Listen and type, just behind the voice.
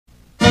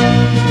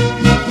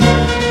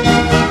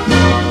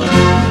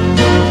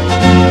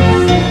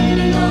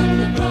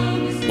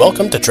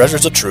welcome to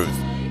Treasures of Truth,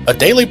 a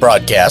daily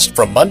broadcast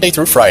from Monday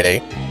through Friday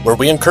where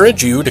we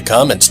encourage you to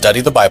come and study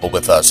the Bible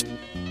with us.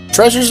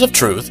 Treasures of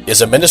Truth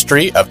is a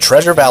ministry of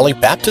Treasure Valley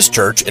Baptist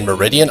Church in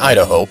Meridian,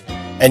 Idaho,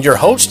 and your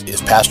host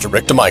is Pastor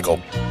Rick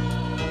DeMichael.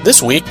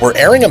 This week, we're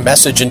airing a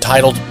message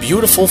entitled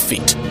Beautiful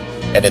Feet,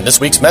 and in this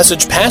week's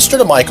message, Pastor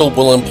DeMichael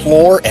will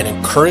implore and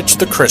encourage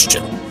the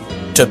Christian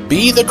to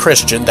be the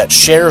Christian that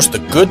shares the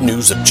good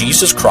news of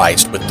Jesus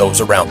Christ with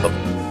those around them.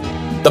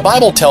 The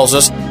Bible tells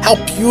us how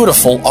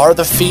beautiful are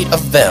the feet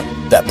of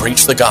them that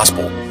preach the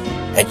gospel,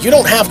 and you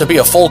don't have to be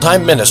a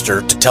full-time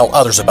minister to tell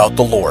others about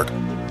the Lord.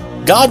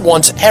 God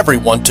wants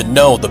everyone to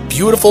know the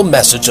beautiful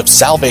message of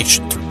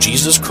salvation through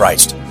Jesus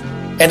Christ,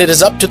 and it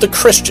is up to the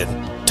Christian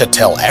to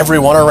tell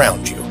everyone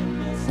around you.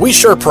 We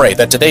sure pray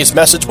that today's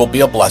message will be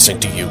a blessing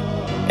to you.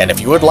 And if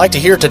you would like to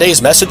hear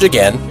today's message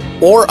again,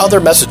 or other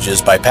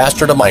messages by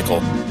Pastor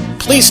DeMichael,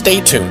 please stay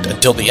tuned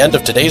until the end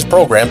of today's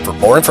program for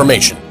more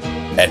information.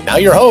 And now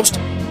your host,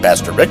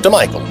 Pastor Rick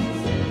DeMichael.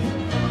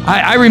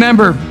 I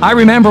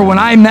remember when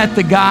I met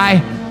the guy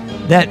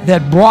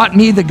that brought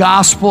me the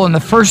gospel, and the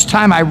first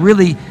time I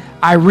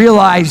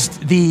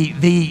realized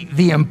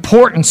the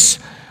importance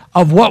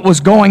of what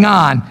was going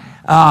on.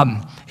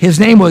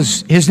 There's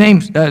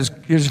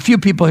a few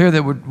people here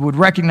that would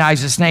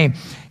recognize his name.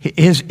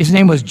 His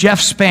name was Jeff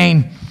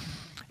Spain,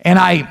 and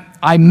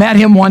I met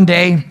him one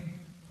day,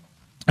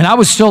 and I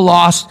was still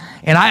lost,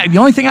 and the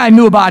only thing I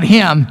knew about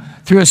him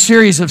through a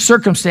series of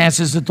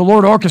circumstances that the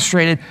Lord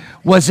orchestrated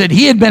was that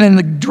he had been in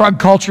the drug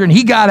culture, and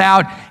he got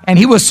out, and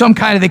he was some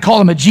kind of, they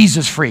called him a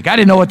Jesus freak. I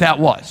didn't know what that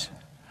was.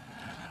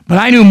 But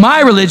I knew my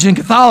religion,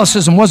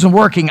 Catholicism, wasn't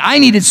working. I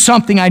needed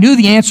something. I knew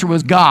the answer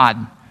was God.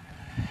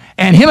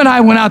 And him and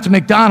I went out to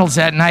McDonald's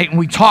that night, and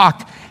we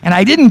talked, and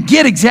I didn't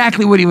get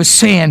exactly what he was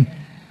saying,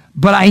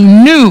 but I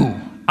knew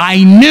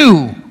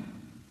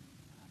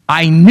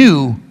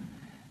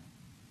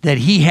that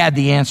he had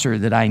the answer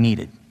that I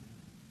needed.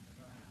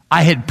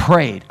 I had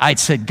prayed. I'd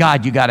said,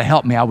 God, you got to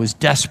help me. I was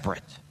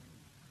desperate.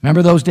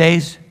 Remember those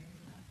days?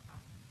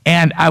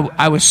 And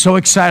I was so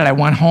excited. I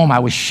went home. I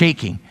was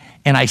shaking,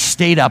 and I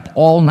stayed up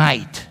all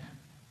night.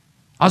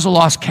 I was a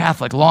lost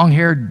Catholic,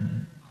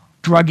 long-haired,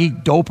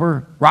 druggy,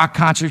 doper, rock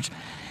concerts,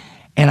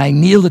 and I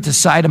kneeled at the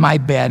side of my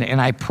bed, and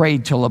I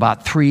prayed till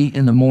about 3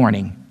 in the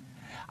morning.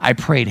 I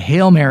prayed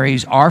Hail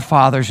Marys, Our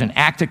Fathers, and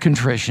act of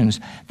contritions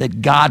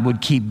that God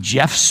would keep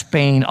Jeff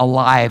Spain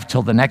alive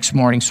till the next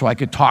morning so I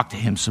could talk to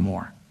him some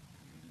more.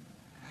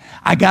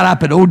 I got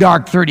up at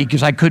dark 30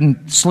 because I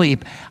couldn't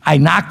sleep. I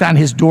knocked on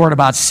his door at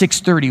about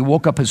 6:30,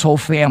 woke up his whole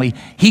family.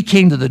 He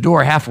came to the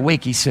door half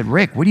awake. He said,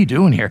 Rick, what are you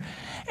doing here?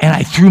 And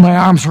I threw my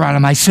arms around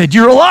him. I said,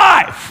 you're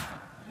alive.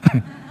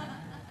 And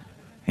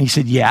he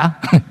said, yeah.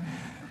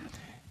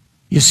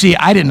 You see,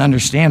 I didn't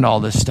understand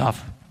all this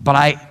stuff, but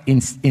I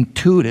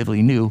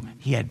intuitively knew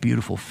he had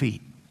beautiful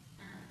feet.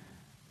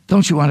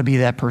 Don't you want to be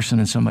that person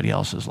in somebody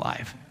else's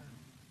life?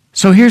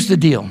 So here's the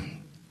deal.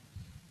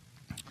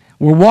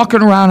 We're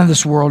walking around in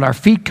this world. Our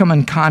feet come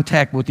in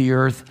contact with the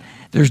earth.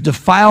 There's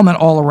defilement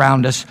all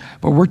around us,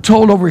 but we're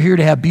told over here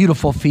to have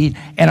beautiful feet,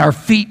 and our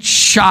feet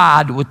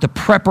shod with the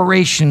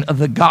preparation of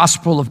the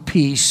gospel of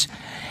peace.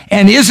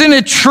 And isn't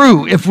it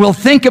true, if we'll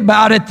think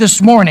about it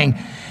this morning,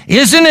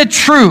 isn't it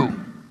true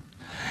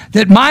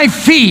that my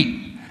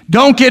feet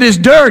don't get as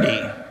dirty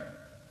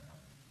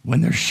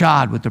when they're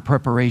shod with the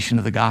preparation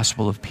of the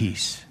gospel of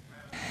peace?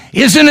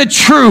 Isn't it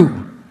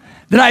true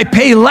that I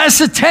pay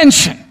less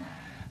attention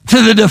to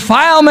the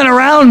defilement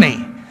around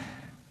me?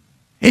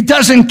 It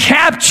doesn't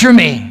capture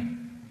me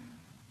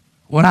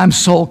when I'm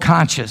soul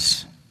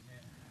conscious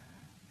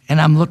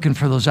and I'm looking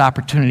for those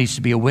opportunities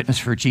to be a witness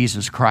for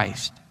Jesus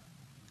Christ.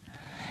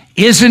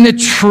 Isn't it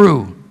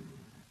true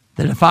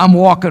that if I'm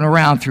walking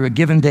around through a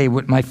given day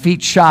with my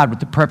feet shod with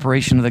the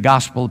preparation of the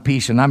gospel of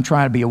peace and I'm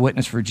trying to be a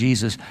witness for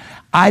Jesus,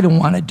 I don't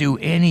want to do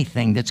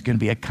anything that's going to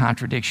be a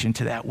contradiction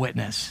to that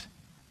witness.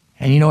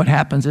 And you know what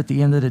happens at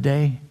the end of the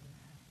day?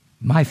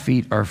 My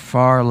feet are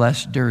far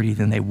less dirty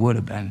than they would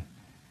have been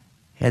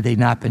had they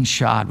not been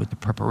shod with the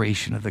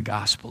preparation of the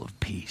gospel of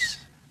peace.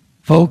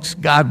 Folks,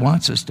 God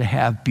wants us to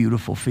have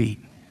beautiful feet.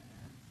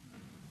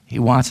 He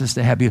wants us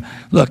to have beautiful.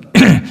 Look,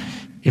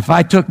 if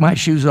I took my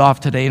shoes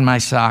off today and my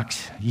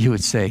socks, you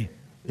would say,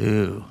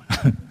 ew.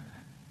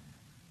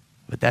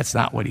 But that's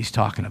not what he's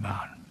talking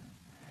about.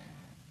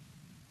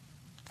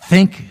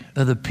 Think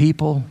of the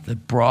people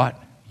that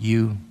brought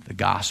you the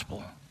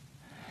gospel.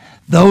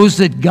 Those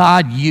that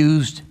God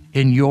used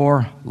in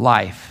your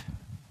life.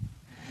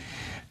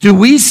 Do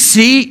we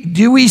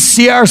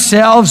see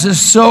ourselves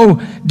as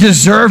so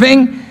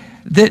deserving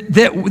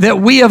that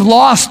we have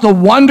lost the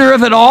wonder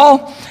of it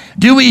all?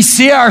 Do we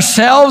see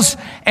ourselves,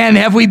 and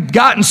have we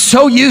gotten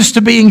so used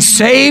to being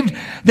saved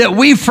that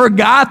we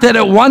forgot that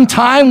at one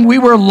time we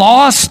were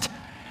lost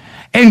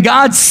and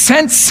God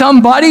sent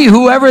somebody,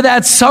 whoever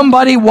that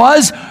somebody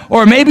was,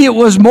 or maybe it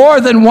was more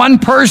than one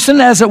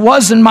person as it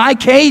was in my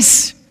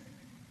case?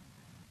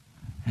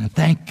 And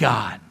thank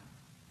God.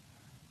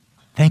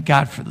 Thank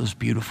God for those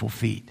beautiful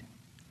feet.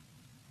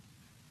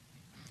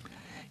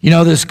 You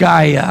know, this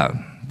guy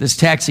this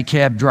taxi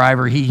cab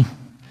driver, he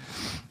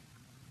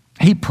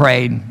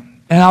prayed.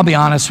 And I'll be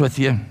honest with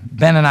you,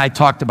 Ben and I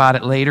talked about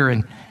it later,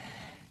 and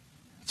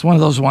it's one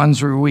of those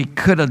ones where we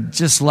could have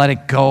just let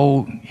it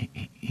go.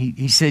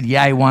 He said,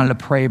 yeah, he wanted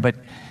to pray, but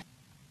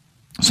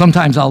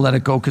sometimes I'll let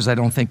it go because I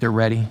don't think they're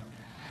ready.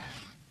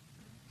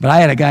 But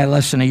I had a guy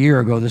less than a year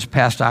ago, this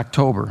past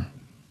October,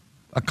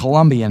 a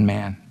Colombian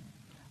man,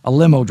 a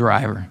limo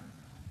driver,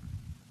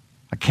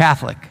 a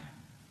Catholic.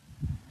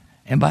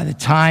 And by the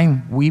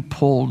time we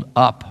pulled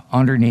up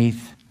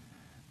underneath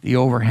the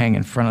overhang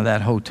in front of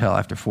that hotel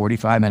after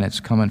 45 minutes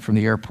coming from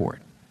the airport,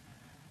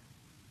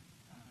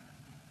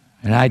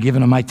 and I had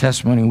given him my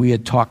testimony, and we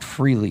had talked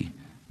freely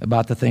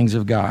about the things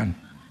of God.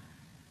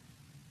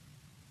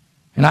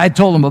 And I had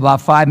told him about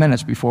 5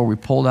 minutes before we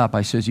pulled up,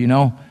 I says, you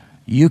know,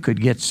 you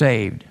could get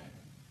saved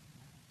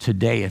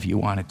today if you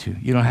wanted to.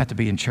 You don't have to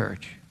be in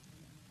church.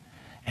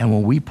 And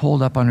when we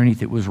pulled up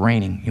underneath, it was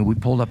raining, and we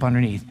pulled up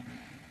underneath,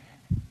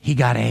 he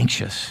got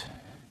anxious.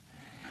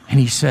 And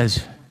he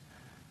says,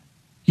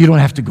 you don't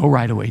have to go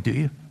right away, do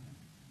you?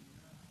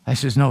 I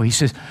says, no. He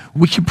says,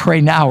 we can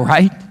pray now,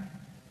 right?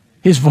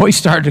 His voice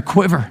started to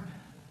quiver.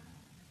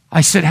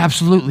 I said,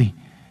 absolutely.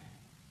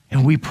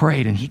 And we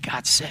prayed, and he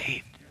got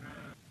saved.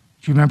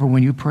 Do you remember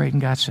when you prayed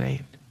and got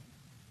saved?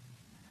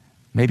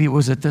 Maybe it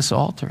was at this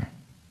altar.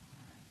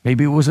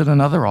 Maybe it was at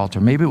another altar.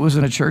 Maybe it was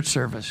in a church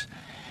service.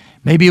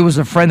 Maybe it was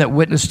a friend that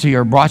witnessed to you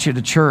or brought you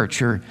to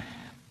church, or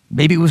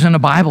maybe it was in a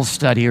Bible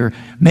study, or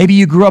maybe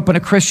you grew up in a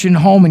Christian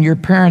home and your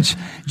parents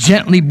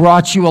gently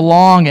brought you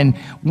along and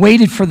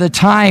waited for the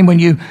time when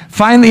you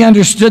finally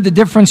understood the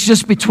difference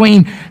just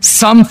between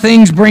some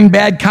things bring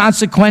bad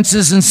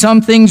consequences and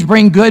some things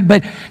bring good,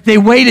 but they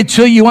waited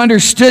till you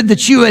understood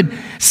that you had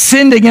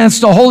sinned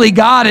against a holy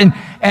God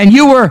and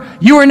you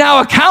were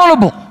now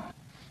accountable.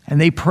 And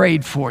they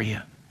prayed for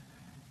you.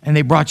 And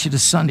they brought you to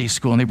Sunday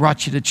school, and they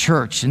brought you to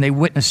church, and they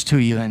witnessed to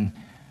you, and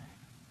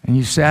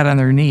you sat on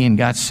their knee and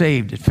got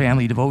saved at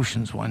family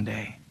devotions one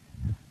day.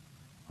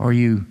 Or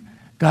you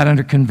got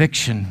under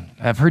conviction.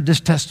 I've heard this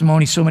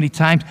testimony so many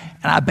times,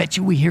 and I bet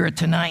you we hear it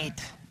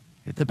tonight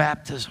at the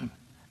baptism.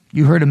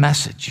 You heard a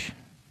message.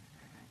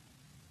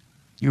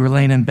 You were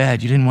laying in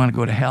bed. You didn't want to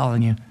go to hell,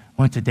 and you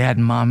went to Dad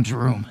and Mom's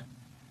room,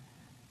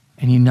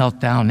 and you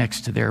knelt down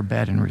next to their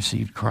bed and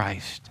received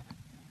Christ.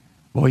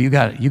 Boy, you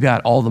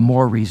got all the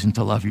more reason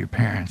to love your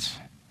parents.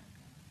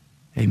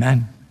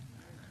 Amen?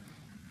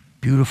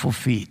 Beautiful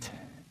feet.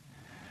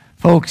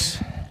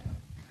 Folks,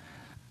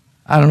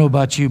 I don't know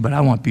about you, but I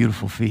want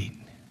beautiful feet.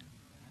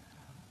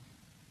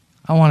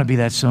 I want to be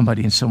that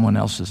somebody in someone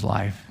else's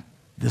life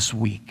this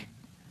week.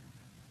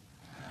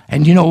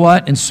 And you know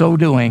what? In so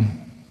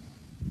doing,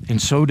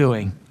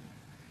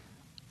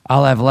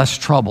 I'll have less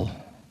trouble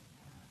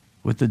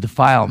with the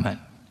defilement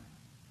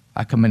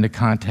I come into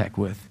contact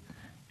with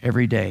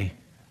every day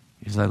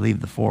as I leave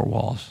the four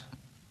walls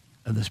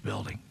of this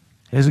building.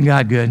 Isn't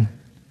God good?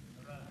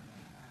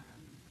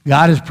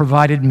 God has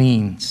provided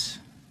means.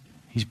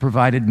 He's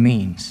provided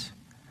means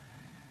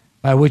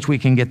by which we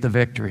can get the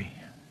victory.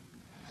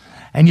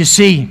 And you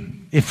see,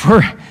 if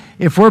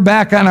we're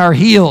back on our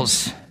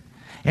heels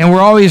and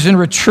we're always in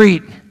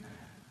retreat,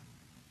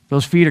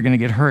 those feet are going to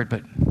get hurt.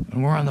 But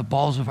when we're on the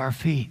balls of our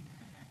feet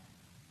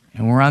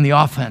and we're on the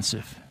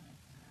offensive,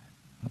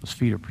 those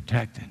feet are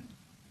protected.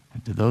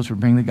 And to those who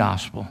bring the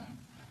gospel,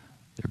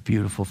 they're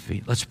beautiful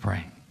feet. Let's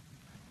pray.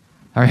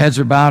 Our heads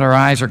are bowed, our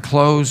eyes are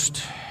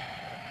closed.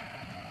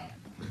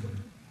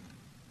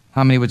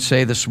 How many would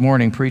say this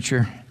morning,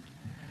 preacher,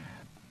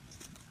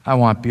 I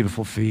want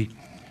beautiful feet.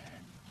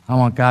 I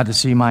want God to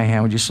see my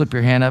hand. Would you slip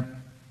your hand up?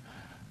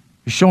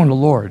 You're showing the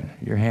Lord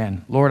your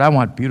hand. Lord, I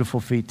want beautiful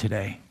feet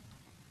today.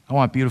 I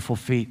want beautiful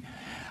feet.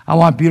 I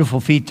want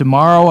beautiful feet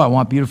tomorrow. I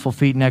want beautiful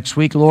feet next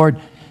week.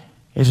 Lord,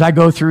 as I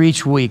go through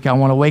each week, I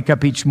want to wake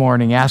up each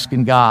morning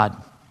asking God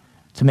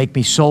to make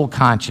me soul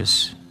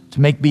conscious,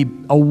 to make me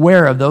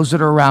aware of those that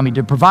are around me,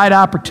 to provide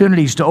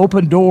opportunities, to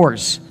open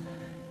doors,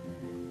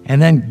 and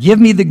then give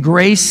me the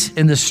grace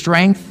and the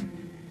strength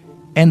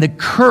and the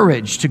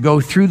courage to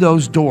go through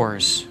those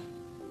doors.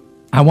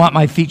 I want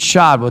my feet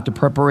shod with the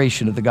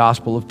preparation of the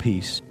gospel of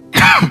peace.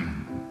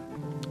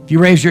 If you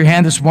raised your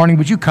hand this morning,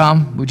 would you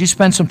come? Would you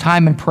spend some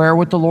time in prayer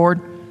with the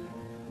Lord?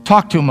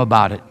 Talk to Him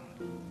about it.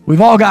 We've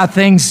all got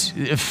things,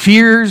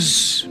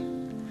 fears,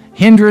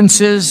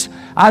 hindrances.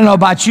 I don't know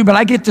about you, but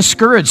I get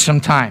discouraged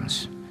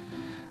sometimes.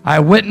 I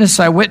witness,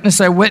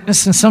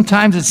 and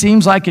sometimes it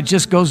seems like it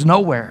just goes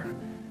nowhere.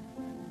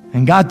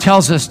 And God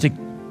tells us to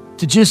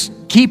just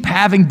keep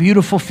having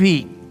beautiful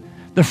feet.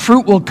 The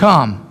fruit will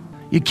come.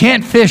 You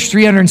can't fish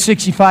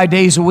 365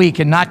 days a week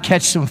and not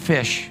catch some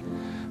fish.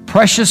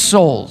 Precious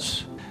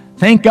souls.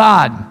 Thank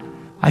God.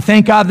 I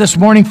thank God this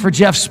morning for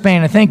Jeff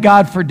Spain. I thank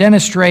God for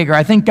Dennis Strager.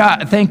 I thank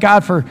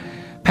God for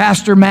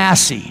Pastor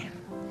Massey.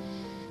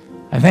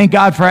 I thank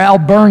God for Al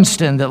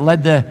Bernstein that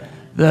led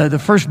the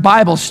first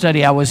Bible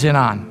study I was in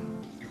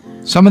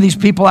on. Some of these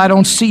people I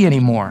don't see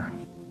anymore.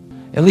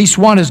 At least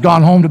one has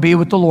gone home to be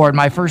with the Lord,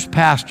 my first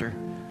pastor,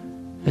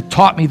 that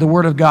taught me the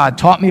Word of God,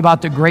 taught me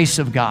about the grace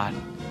of God.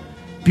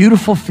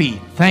 Beautiful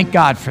feet. Thank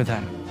God for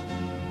them.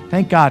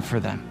 Thank God for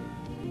them.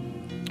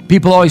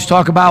 People always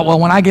talk about, well,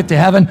 when I get to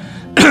heaven,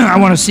 I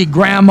want to see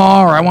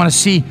grandma, or I want to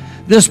see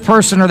this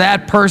person or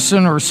that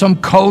person or some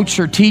coach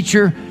or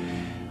teacher.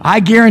 I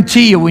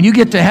guarantee you, when you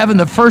get to heaven,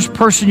 the first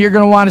person you're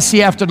going to want to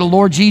see after the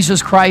Lord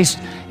Jesus Christ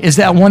is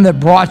that one that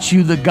brought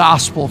you the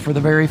gospel for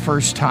the very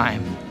first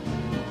time.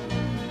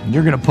 And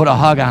you're going to put a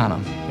hug on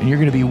them, and you're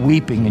going to be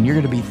weeping, and you're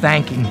going to be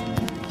thanking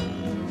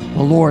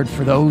the Lord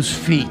for those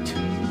feet.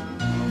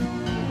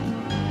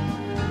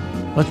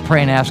 Let's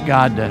pray and ask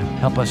God to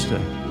help us to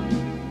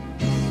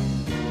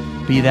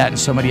be that in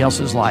somebody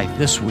else's life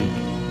this week,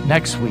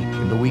 next week,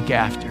 and the week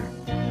after.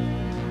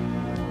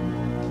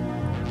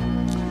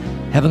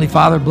 Heavenly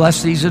Father,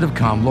 bless these that have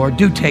come. Lord,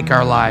 do take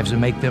our lives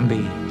and make them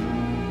be.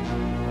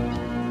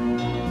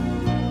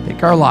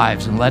 Take our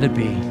lives and let it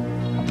be.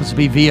 Help us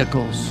be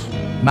vehicles,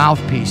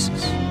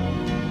 mouthpieces,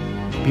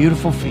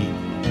 beautiful feet,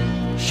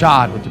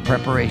 shod with the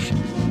preparation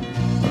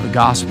of the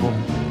gospel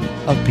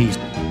of peace.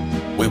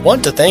 We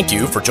want to thank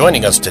you for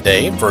joining us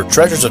today for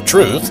Treasures of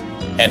Truth,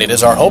 and it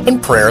is our hope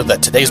and prayer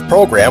that today's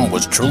program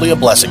was truly a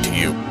blessing to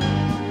you.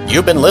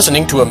 You've been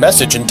listening to a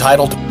message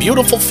entitled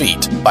Beautiful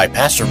Feet by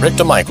Pastor Rick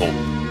DeMichael.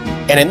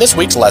 And in this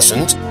week's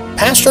lessons,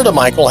 Pastor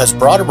DeMichael has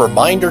brought a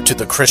reminder to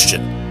the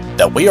Christian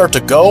that we are to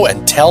go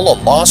and tell a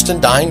lost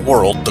and dying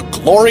world the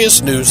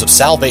glorious news of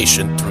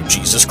salvation through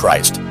Jesus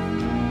Christ.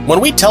 When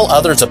we tell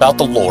others about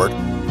the Lord,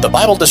 the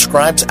Bible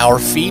describes our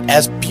feet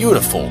as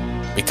beautiful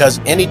because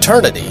in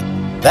eternity,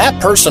 that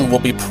person will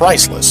be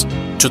priceless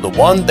to the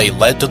one they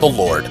led to the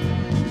Lord.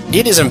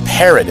 It is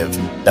imperative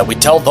that we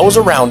tell those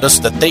around us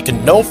that they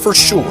can know for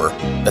sure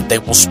that they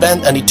will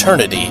spend an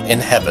eternity in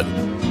heaven.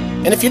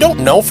 And if you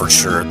don't know for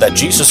sure that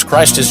Jesus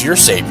Christ is your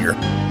Savior,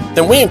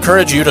 then we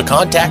encourage you to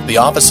contact the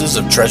offices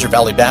of Treasure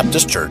Valley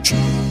Baptist Church,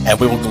 and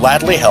we will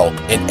gladly help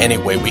in any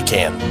way we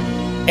can.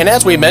 And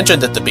as we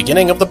mentioned at the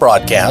beginning of the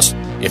broadcast,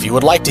 if you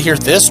would like to hear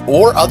this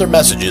or other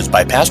messages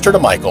by Pastor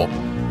DeMichael,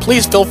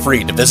 please feel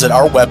free to visit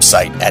our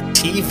website at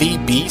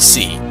tvbc.org.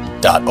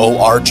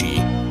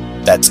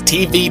 That's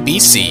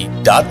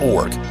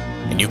tvbc.org.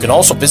 And you can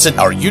also visit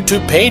our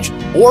YouTube page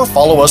or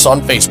follow us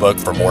on Facebook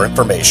for more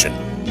information.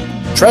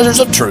 Treasures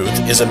of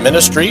Truth is a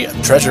ministry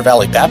of Treasure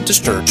Valley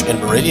Baptist Church in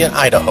Meridian,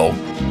 Idaho,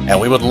 and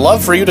we would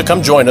love for you to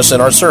come join us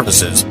in our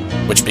services,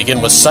 which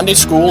begin with Sunday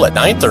school at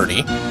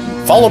 9:30,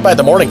 followed by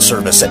the morning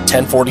service at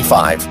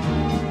 10:45.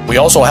 We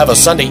also have a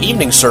Sunday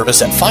evening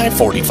service at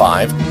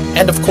 5:45,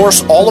 and of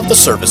course all of the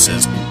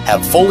services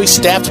have fully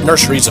staffed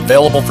nurseries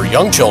available for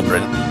young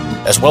children,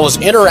 as well as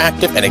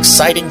interactive and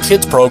exciting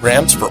kids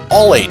programs for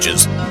all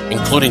ages,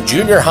 including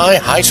junior high,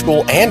 high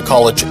school, and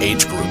college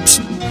age groups.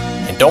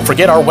 And don't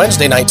forget our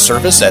Wednesday night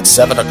service at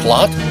 7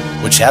 o'clock,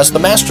 which has the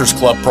Masters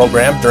Club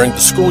program during the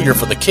school year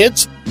for the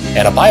kids,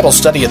 and a Bible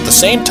study at the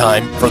same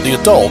time for the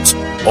adults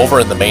over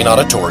in the main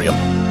auditorium.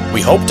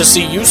 We hope to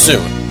see you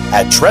soon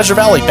at Treasure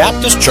Valley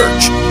Baptist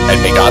Church,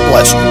 and may God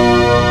bless you.